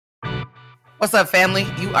What's up, family?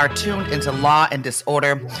 You are tuned into Law and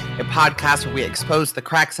Disorder, a podcast where we expose the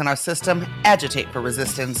cracks in our system, agitate for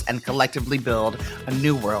resistance, and collectively build a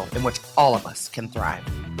new world in which all of us can thrive.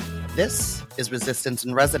 This is Resistance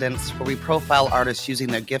in Residence, where we profile artists using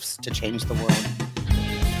their gifts to change the world.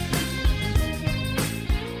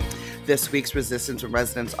 This week's Resistance in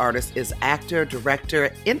Residence artist is actor,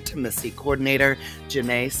 director, intimacy coordinator,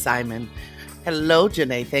 Jeuneé Simon. Hello,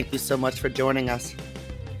 Jeuneé. Thank you so much for joining us.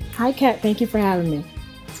 Hi, Kat. Thank you for having me.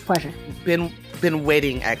 It's a pleasure. Been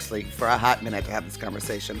waiting, actually, for a hot minute to have this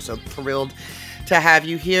conversation. So thrilled to have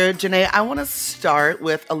you here. Jeuneé, I want to start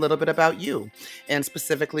with a little bit about you, and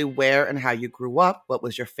specifically where and how you grew up. What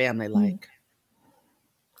was your family like?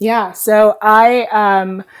 Yeah, so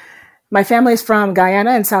my family is from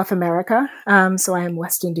Guyana in South America, so I am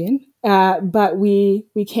West Indian. But we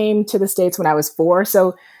came to the States when I was 4.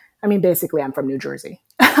 So, I mean, basically, I'm from New Jersey.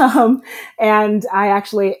 And I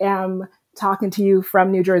actually am talking to you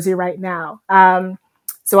from New Jersey right now.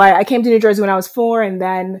 So I came to New Jersey when I was 4 and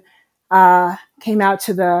then came out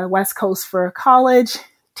to the West Coast for college,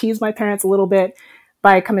 teased my parents a little bit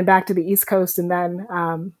by coming back to the East Coast and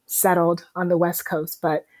then settled on the West Coast.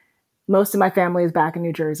 But most of my family is back in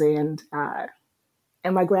New Jersey, and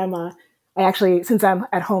my grandma, I actually, since I'm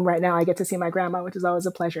at home right now, I get to see my grandma, which is always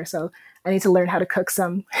a pleasure. So I need to learn how to cook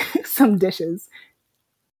some dishes.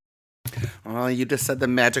 Well, you just said the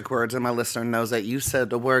magic words, and my listener knows that you said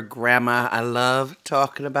the word grandma. I love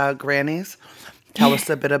talking about grannies. Tell us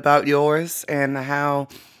a bit about yours and how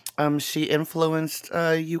she influenced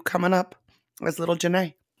you coming up as little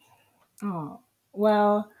Jeuneé. Oh,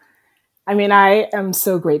 well, I mean, I am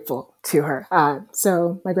so grateful to her.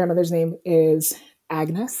 So my grandmother's name is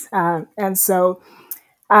Agnes. And so,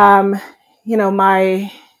 my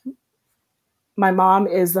mom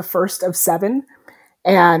is the first of 7.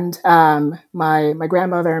 And my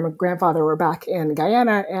grandmother and my grandfather were back in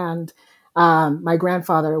Guyana, and my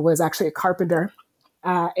grandfather was actually a carpenter,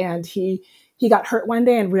 and he got hurt one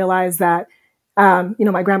day and realized that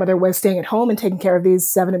my grandmother was staying at home and taking care of these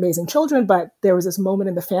 7 amazing children, but there was this moment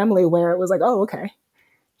in the family where it was like, oh, okay,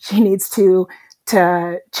 she needs to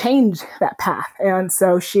change that path, and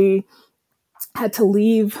so she had to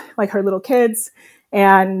leave like her little kids.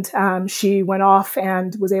 And she went off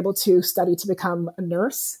and was able to study to become a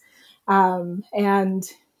nurse, and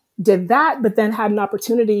did that, but then had an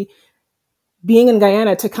opportunity being in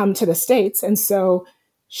Guyana to come to the States. And so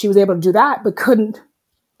she was able to do that, but couldn't,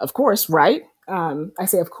 of course, right? I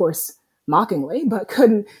say, of course, mockingly, but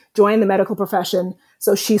couldn't join the medical profession.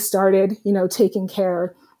 So she started, taking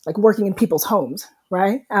care, like working in people's homes,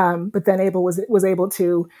 right? But then was able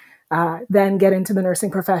to then get into the nursing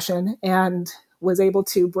profession and was able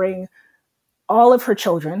to bring all of her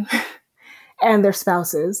children and their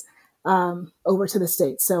spouses over to the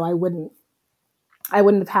States. So I wouldn't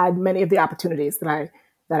have had many of the opportunities that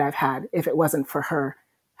I've had if it wasn't for her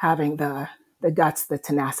having the guts, the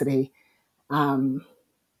tenacity, the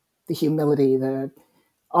humility,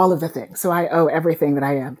 all of the things. So I owe everything that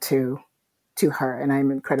I am to her, and I'm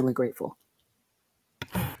incredibly grateful.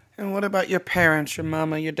 And what about your parents, your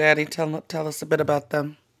mama, your daddy? Tell us a bit about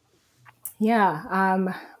them. Yeah,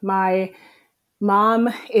 my mom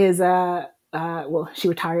is she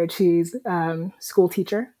retired. She's school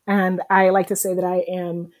teacher, and I like to say that I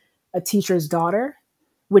am a teacher's daughter,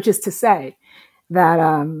 which is to say that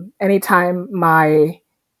anytime my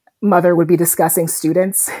mother would be discussing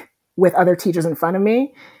students with other teachers in front of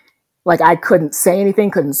me, like I couldn't say anything,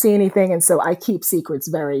 couldn't see anything, and so I keep secrets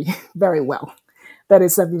very, very well. That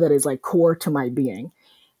is something that is like core to my being.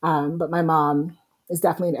 But my mom is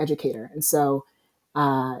definitely an educator. And so,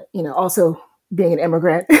 also being an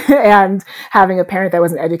immigrant and having a parent that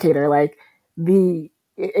was an educator, like getting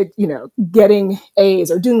A's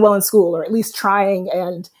or doing well in school, or at least trying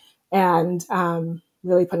and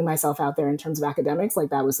really putting myself out there in terms of academics, like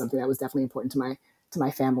that was something that was definitely important to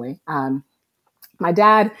my family. My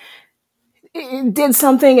dad did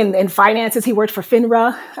something in finances. He worked for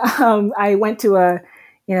FINRA. I went to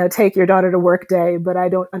take your daughter to work day, but I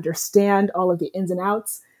don't understand all of the ins and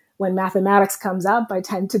outs. When mathematics comes up, I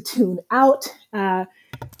tend to tune out.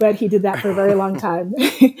 But he did that for a very long time.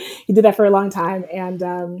 And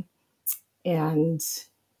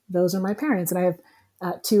those are my parents. And I have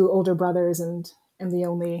 2 older brothers, and I'm the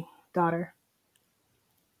only daughter.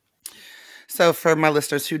 So for my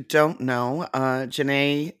listeners who don't know,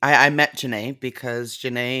 Jeuneé, I met Jeuneé because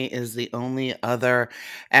Jeuneé is the only other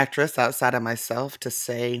actress outside of myself to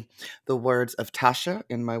say the words of Tasha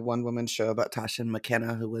in my one-woman show about Tasha and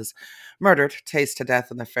McKenna, who was murdered, tased to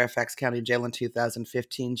death in the Fairfax County Jail in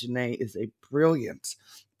 2015. Jeuneé is a brilliant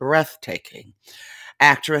breathtaking.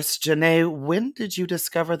 Actress Jeuneé, when did you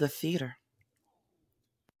discover the theater?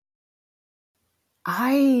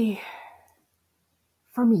 I,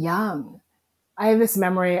 from young, I have this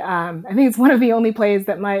memory. I think it's one of the only plays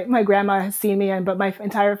that my grandma has seen me in, but my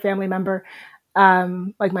entire family member,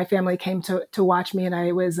 like my family came to watch me, and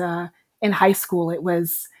I was in high school. It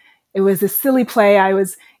was this silly play. I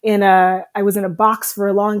was in a box for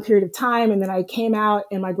a long period of time, and then I came out,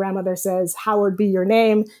 and my grandmother says, "Howard be your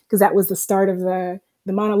name," because that was the start of the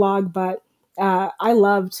monologue. But I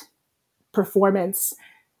loved performance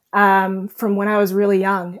from when I was really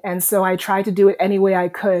young. And so I tried to do it any way I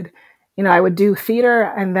could. I would do theater,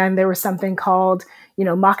 and then there was something called,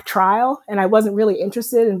 mock trial. And I wasn't really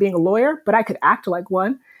interested in being a lawyer, but I could act like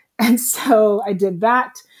one. And so I did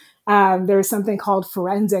that. There was something called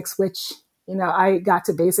forensics, which, I got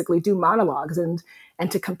to basically do monologues and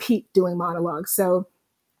to compete doing monologues. So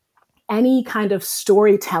any kind of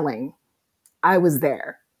storytelling, I was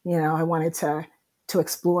there. I wanted to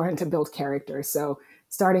explore and to build characters. So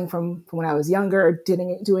starting from when I was younger,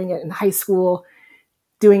 doing it in high school,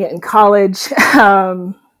 doing it in college,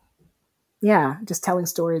 yeah, just telling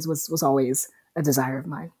stories was always a desire of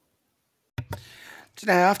mine.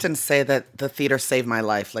 I often say that the theater saved my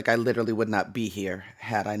life. Like, I literally would not be here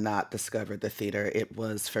had I not discovered the theater. It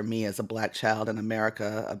was, for me, as a black child in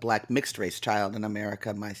America, a black mixed race child in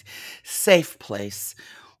America, my safe place.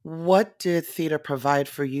 What did theater provide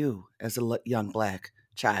for you as a young black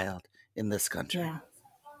child in this country? Yeah,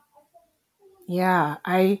 yeah.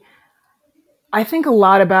 I think a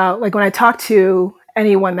lot about, like, when I talk to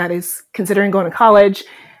anyone that is considering going to college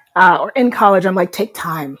or in college, I'm like, take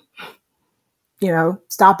time,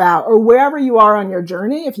 stop out, or wherever you are on your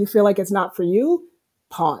journey. If you feel like it's not for you,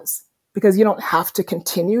 pause, because you don't have to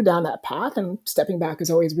continue down that path. And stepping back is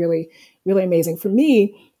always really, really amazing. For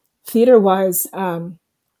me, theater was, going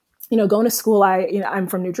to school. I'm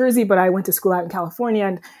from New Jersey, but I went to school out in California,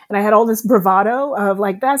 and I had all this bravado of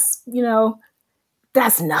like, that's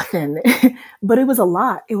nothing. But it was a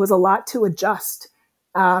lot. It was a lot to adjust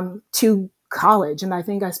to college. And I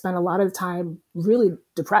think I spent a lot of the time really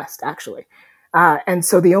depressed, actually. And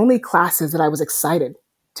so the only classes that I was excited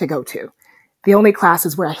to go to, the only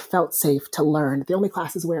classes where I felt safe to learn, the only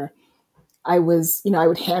classes where I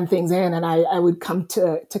would hand things in, and I would come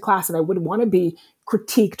to class and I would want to be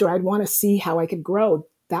critiqued, or I'd want to see how I could grow.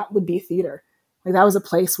 That would be theater. Like, that was a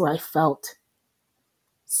place where I felt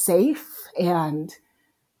safe and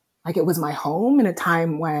like it was my home in a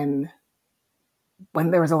time when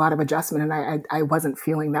there was a lot of adjustment, and I wasn't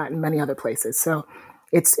feeling that in many other places. So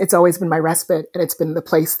it's always been my respite, and it's been the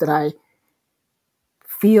place that I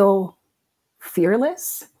feel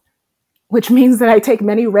fearless, which means that I take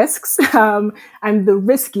many risks. I'm the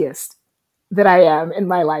riskiest that I am in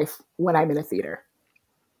my life when I'm in a theater.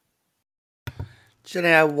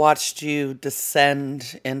 Janae, I watched you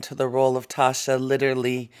descend into the role of Tasha,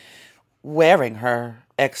 literally wearing her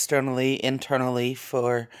externally, internally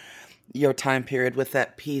for your time period with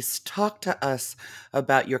that piece. Talk to us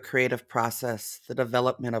about your creative process, the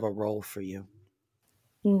development of a role for you.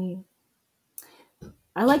 Mm.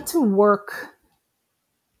 I like to work,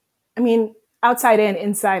 I mean, outside in,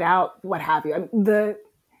 inside out, what have you.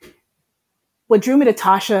 What drew me to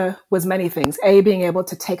Tasha was many things. A, being able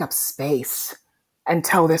to take up space and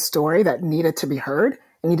tell this story that needed to be heard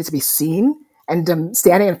and needed to be seen, and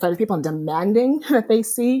standing in front of people and demanding that they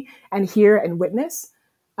see and hear and witness.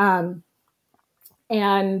 Um,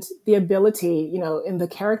 and the ability, in the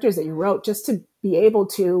characters that you wrote, just to be able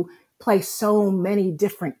to play so many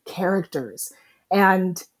different characters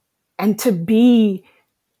and to be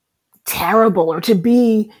terrible or to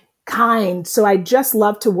be kind. So I just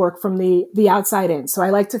love to work from the outside in. So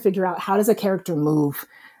I like to figure out, how does a character move,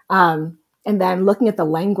 and then looking at the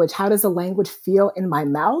language. How does the language feel in my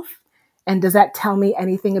mouth, and does that tell me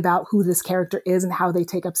anything about who this character is and how they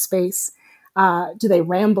take up space? Do they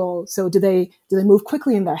ramble? So do they move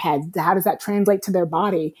quickly in their head? How does that translate to their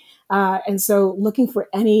body? And so looking for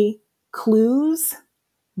any clues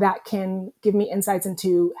that can give me insights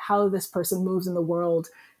into how this person moves in the world,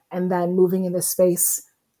 and then moving in this space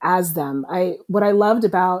as them. What I loved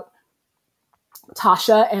about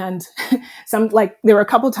Tasha, and there were a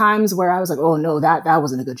couple times where I was like, oh no, that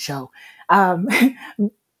wasn't a good show. Um,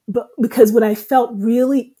 but because when I felt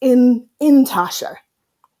really in Tasha,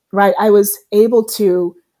 right, I was able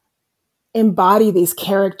to embody these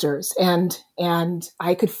characters, and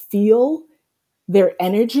I could feel their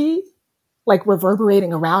energy like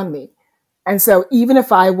reverberating around me. And so even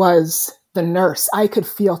if I was the nurse, I could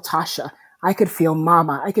feel Tasha, I could feel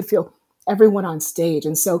Mama, I could feel everyone on stage.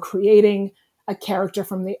 And so creating a character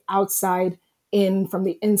from the outside in from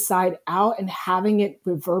the inside out and having it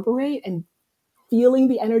reverberate and feeling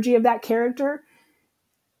the energy of that character,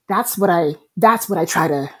 that's what I try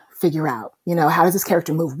to figure out. How does this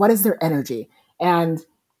character move? What is their energy? And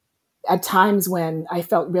at times when I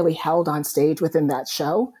felt really held on stage within that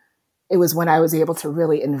show, it was when I was able to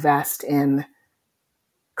really invest in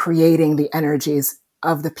creating the energies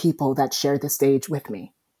of the people that shared the stage with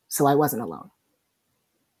me. So I wasn't alone.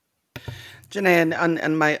 Jeuneé,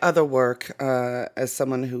 and my other work as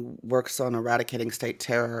someone who works on eradicating state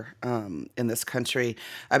terror in this country,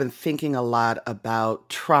 I've been thinking a lot about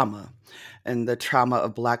trauma and the trauma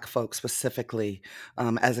of Black folks specifically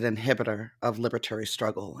as an inhibitor of liberatory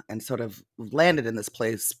struggle, and sort of landed in this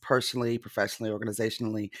place personally, professionally,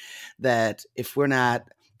 organizationally, that if we're not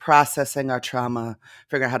processing our trauma,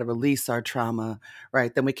 figuring out how to release our trauma,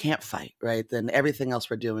 right, then we can't fight, right? Then everything else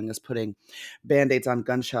we're doing is putting band-aids on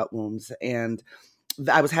gunshot wounds. And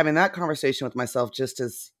I was having that conversation with myself just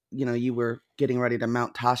as, you were getting ready to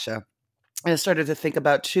mount Tasha. And I started to think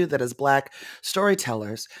about too that as Black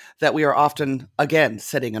storytellers, that we are often again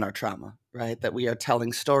sitting in our trauma, right? That we are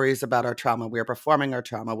telling stories about our trauma, we are performing our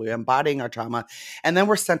trauma, we are embodying our trauma, and then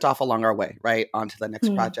we're sent off along our way, right, onto the next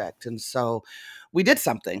Mm. project. And so we did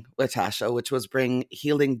something with Tasha, which was bring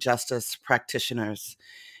healing justice practitioners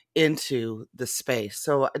into the space.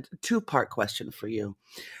 So a two-part question for you.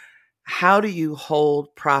 How do you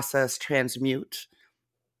hold, process, transmute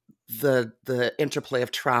the interplay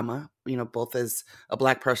of trauma, both as a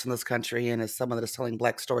Black person in this country and as someone that is telling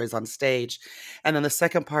Black stories on stage? And then the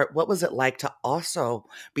second part, what was it like to also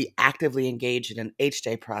be actively engaged in an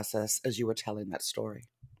HJ process as you were telling that story?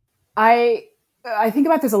 I think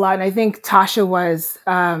about this a lot, and I think Tasha was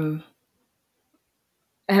an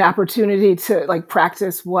opportunity to like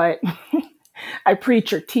practice what I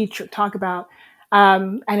preach or teach or talk about,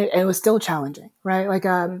 and it was still challenging, right? Like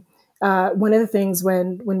one of the things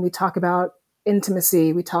when we talk about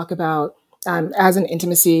intimacy, we talk about as an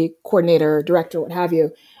intimacy coordinator, director, what have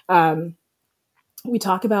you. We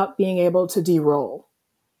talk about being able to de-roll,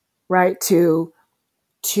 right? To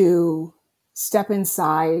step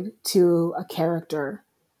inside to a character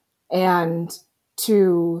and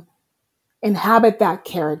to inhabit that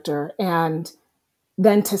character and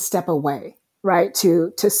then to step away, right?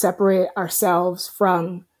 To separate ourselves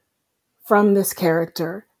from this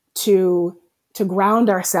character, to ground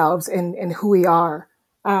ourselves in who we are.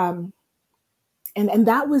 And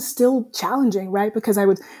that was still challenging, right? Because I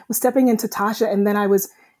was stepping into Tasha and then I was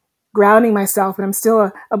grounding myself, and I'm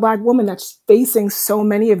still a Black woman that's facing so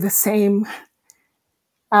many of the same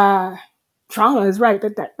traumas, right?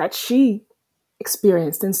 That she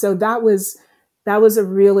experienced. And so that was a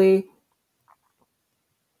really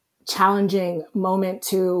challenging moment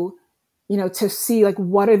to see like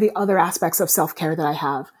what are the other aspects of self-care that I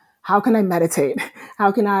have. How can I meditate?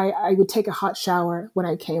 How can I would take a hot shower when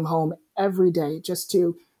I came home every day just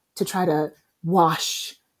to try to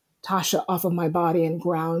wash Tasha off of my body and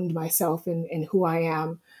ground myself in who I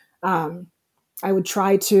am. I would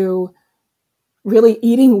try to really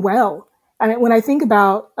eating well. I mean, when I think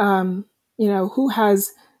about who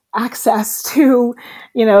has access to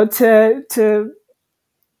you know to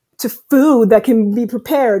food that can be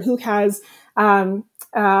prepared, um,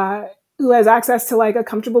 who has access to like a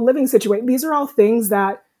comfortable living situation. These are all things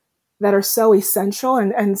that are so essential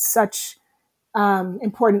and such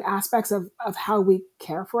important aspects of how we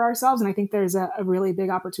care for ourselves. And I think there's a really big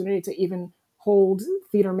opportunity to even hold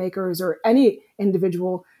theater makers or any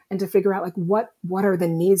individual and to figure out like what are the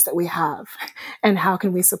needs that we have and how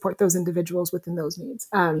can we support those individuals within those needs.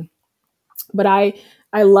 But I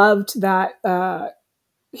loved that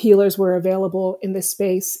healers were available in this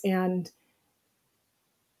space. And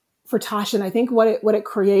for Tasha, and I think what it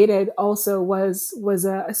created also was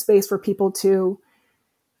a space for people to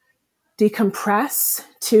decompress,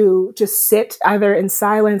 to just sit either in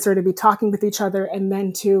silence or to be talking with each other, and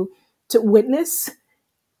then to witness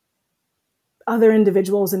other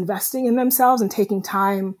individuals investing in themselves and taking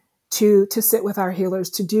time to sit with our healers,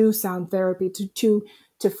 to do sound therapy, to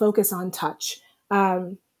focus on touch.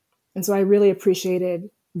 And so I really appreciated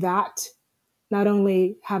that, not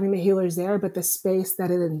only having the healers there, but the space that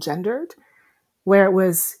it engendered, where it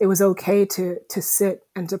was okay to sit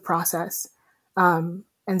and to process.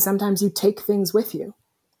 And sometimes you take things with you,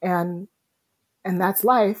 and that's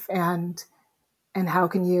life. And how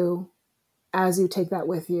can you, as you take that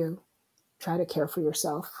with you, try to care for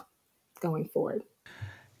yourself going forward?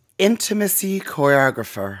 Intimacy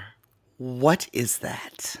choreographer. What is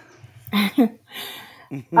that? Mhm.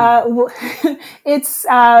 Well, it's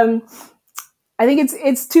I think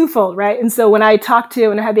it's twofold, right? And so when I had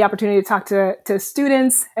the opportunity to talk to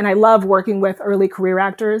students, and I love working with early career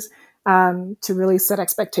actors to really set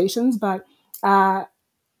expectations. But uh,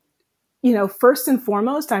 first and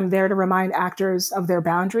foremost, I'm there to remind actors of their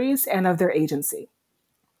boundaries and of their agency.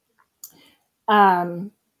 Um,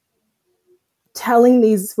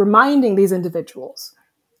 reminding these individuals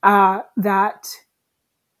that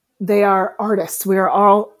they are artists. We are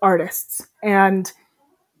all artists, and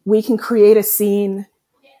we can create a scene,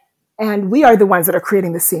 and we are the ones that are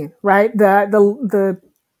creating the scene, right? The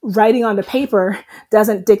writing on the paper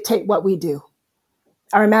doesn't dictate what we do.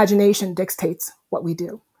 Our imagination dictates what we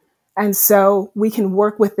do. And so we can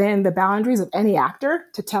work within the boundaries of any actor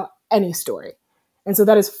to tell any story. And so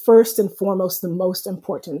that is first and foremost the most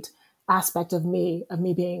important aspect of me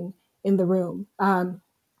being in the room. Then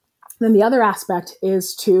the other aspect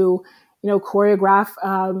is to,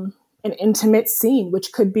 choreograph an intimate scene,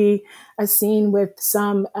 which could be a scene with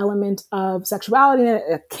some element of sexuality,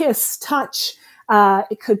 a kiss, touch.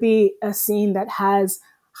 It could be a scene that has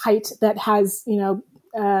height, that has,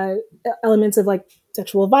 elements of like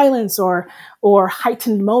sexual violence or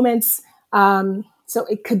heightened moments. So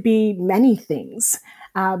it could be many things,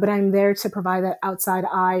 but I'm there to provide that outside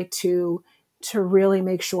eye to really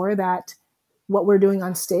make sure that what we're doing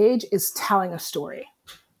on stage is telling a story.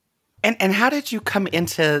 And how did you come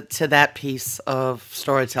into that piece of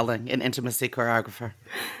storytelling and intimacy choreographer?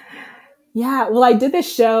 Yeah, well, I did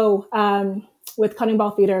this show with Cutting Ball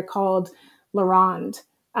Theater called La Ronde,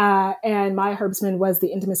 and Maya Herbsman was the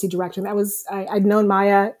intimacy director. And I'd known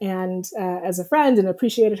Maya and as a friend and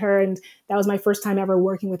appreciated her, and that was my first time ever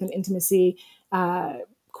working with an intimacy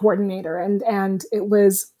coordinator. And it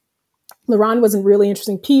was La Ronde was a really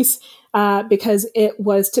interesting piece because it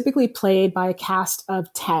was typically played by a cast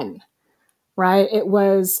of 10. Right? It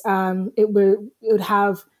would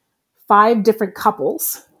have 5 different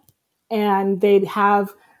couples, and they'd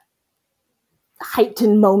have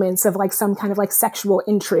heightened moments of like some kind of like sexual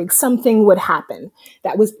intrigue. Something would happen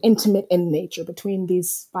that was intimate in nature between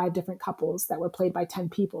these 5 different couples that were played by 10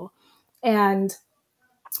 people. And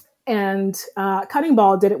Cutting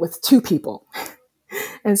Ball did it with 2 people.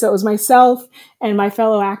 And so it was myself and my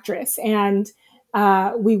fellow actress. And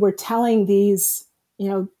we were telling these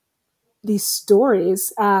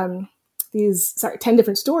stories, 10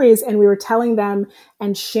 different stories, and we were telling them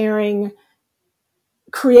and sharing,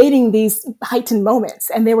 creating these heightened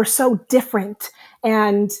moments. And they were so different,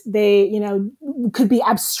 and they, could be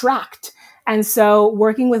abstract. And so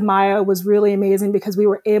working with Maya was really amazing because we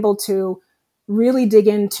were able to really dig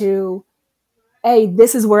into, hey,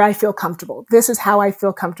 this is where I feel comfortable. This is how I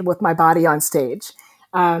feel comfortable with my body on stage.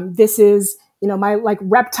 This is, my like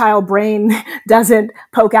reptile brain doesn't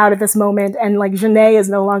poke out at this moment, and like Jeuneé is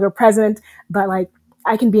no longer present, but like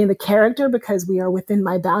I can be in the character because we are within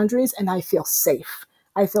my boundaries, and I feel safe.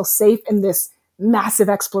 I feel safe in this massive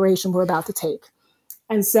exploration we're about to take.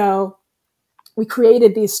 And so we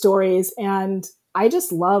created these stories, and I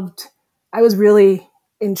was really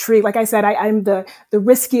intrigued. Like I said, I'm the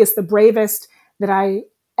riskiest, the bravest that I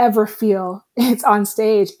ever feel. It's on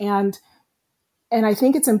stage. And I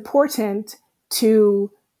think it's important to,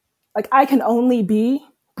 like, I can only be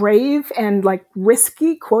brave and like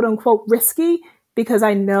risky, quote unquote risky, because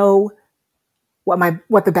I know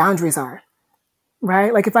what the boundaries are,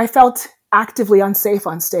 right? Like if I felt actively unsafe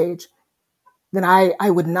on stage, then I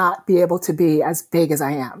would not be able to be as big as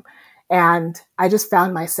I am. And I just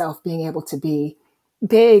found myself being able to be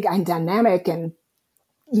big and dynamic and,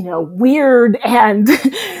 weird and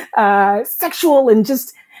sexual and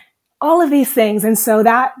just all of these things. And so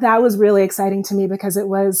that was really exciting to me because it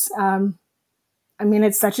was,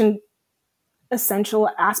 it's such an essential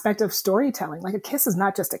aspect of storytelling. Like a kiss is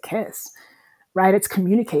not just a kiss, right? It's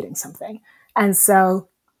communicating something. And so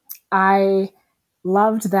I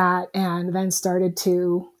loved that, and then started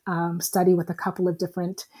to study with a couple of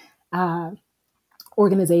different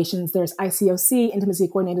organizations. There's ICOC, Intimacy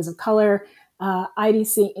Coordinators of Color,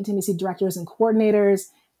 IDC, Intimacy Directors and Coordinators,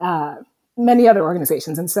 many other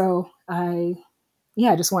organizations. And so I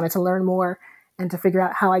just wanted to learn more and to figure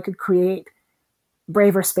out how I could create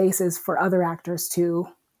braver spaces for other actors to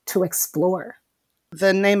explore.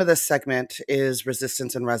 The name of this segment is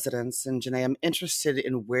Resistance in Residence. And Jeuneé, I'm interested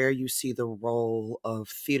in where you see the role of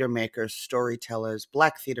theater makers, storytellers,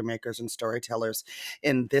 Black theater makers and storytellers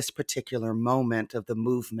in this particular moment of the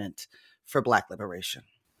movement for Black liberation.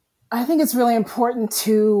 I think it's really important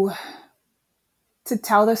to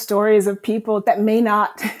tell the stories of people that may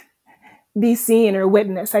not be seen or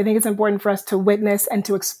witnessed. I think it's important for us to witness and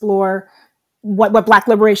to explore what Black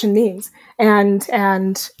liberation means,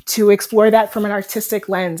 and to explore that from an artistic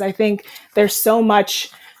lens. I think there's so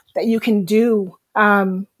much that you can do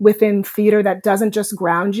within theater that doesn't just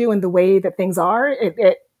ground you in the way that things are.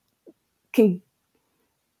 It can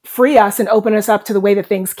free us and open us up to the way that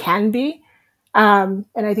things can be. And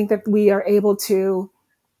I think that we are able to,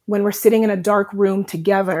 when we're sitting in a dark room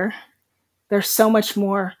together, there's so much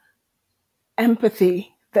more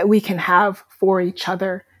empathy that we can have for each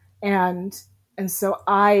other. And so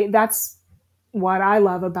that's what I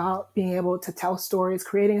love about being able to tell stories,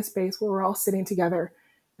 creating a space where we're all sitting together.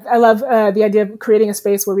 I love the idea of creating a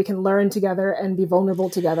space where we can learn together and be vulnerable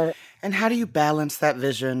together. And how do you balance that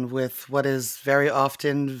vision with what is very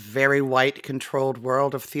often very white controlled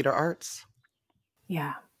world of theater arts?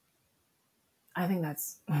 Yeah, I think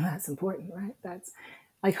that's important, right? That's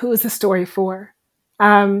like, who is the story for?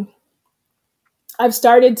 I've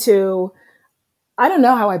started to, I don't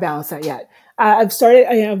know how I balance that yet. I've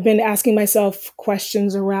been asking myself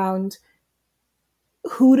questions around,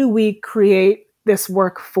 who do we create this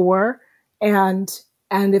work for? And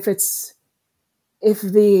if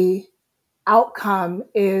the outcome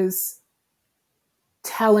is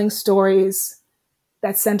telling stories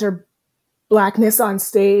that center Blackness on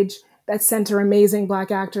stage, that center amazing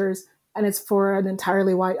Black actors, and it's for an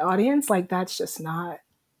entirely white audience, like, that's just not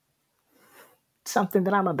something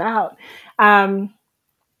that I'm about. I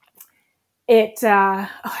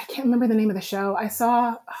can't remember the name of the show. I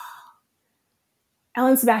saw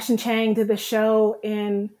Ellen Sebastian Chang did the show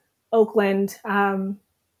in Oakland, kind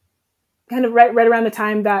of right around the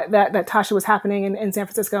time that Tasha was happening in San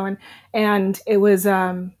Francisco, and it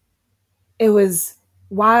was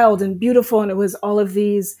wild and beautiful, and it was all of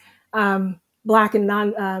these Black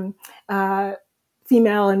and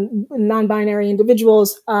female and non-binary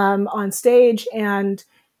individuals on stage, and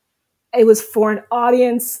it was for an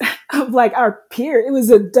audience of like our peer. It was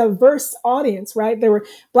a diverse audience, right? There were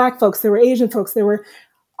Black folks, there were Asian folks, there were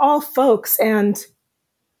all folks. And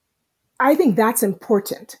I think that's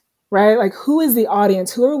important, right? Like, who is the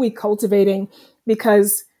audience? Who are we cultivating?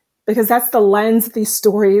 Because that's the lens that these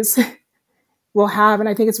stories will have. And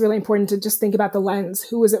I think it's really important to just think about the lens.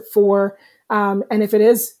 Who is it for? And if it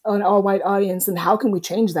is an all-white audience, then how can we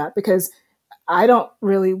change that? Because I don't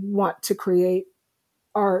really want to create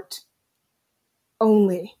art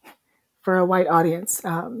only for a white audience.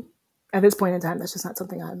 At this point in time, that's just not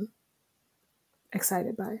something I'm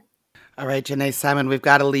excited by. All right, Jeuneé Simon, we've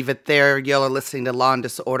got to leave it there. Y'all are listening to Law and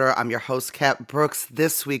Disorder. I'm your host, Kat Brooks.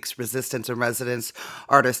 This week's Resistance in Residence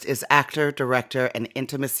artist is actor, director, and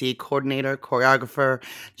intimacy coordinator, choreographer,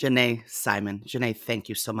 Jeuneé Simon. Jeuneé, thank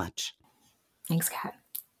you so much. Thanks, Kat.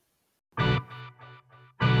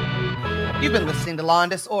 You've been listening to Law and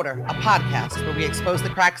Disorder, a podcast where we expose the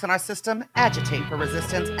cracks in our system, agitate for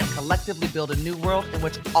resistance, and collectively build a new world in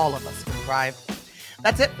which all of us can thrive.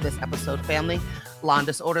 That's it for this episode, family. Law and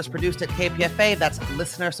Disorder is produced at KPFA, that's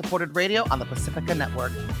listener-supported radio on the Pacifica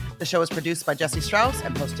Network. The show is produced by Jesse Strauss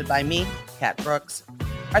and hosted by me, Kat Brooks.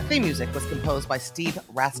 Our theme music was composed by Steve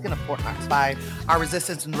Raskin of Fort Knox 5. Our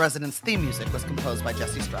Resistance in Residence theme music was composed by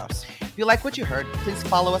Jesse Strauss. If you like what you heard, please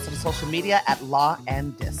follow us on social media at Law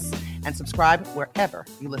and Dis, and subscribe wherever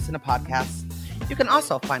you listen to podcasts. You can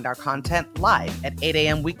also find our content live at 8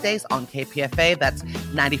 a.m. weekdays on KPFA, that's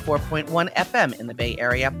 94.1 FM in the Bay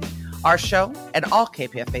Area. Our show and all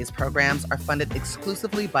KPFA's programs are funded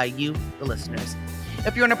exclusively by you, the listeners.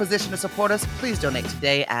 If you're in a position to support us, please donate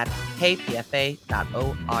today at kpfa.org.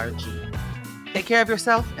 Take care of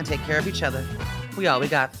yourself and take care of each other. We all we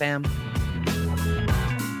got, fam.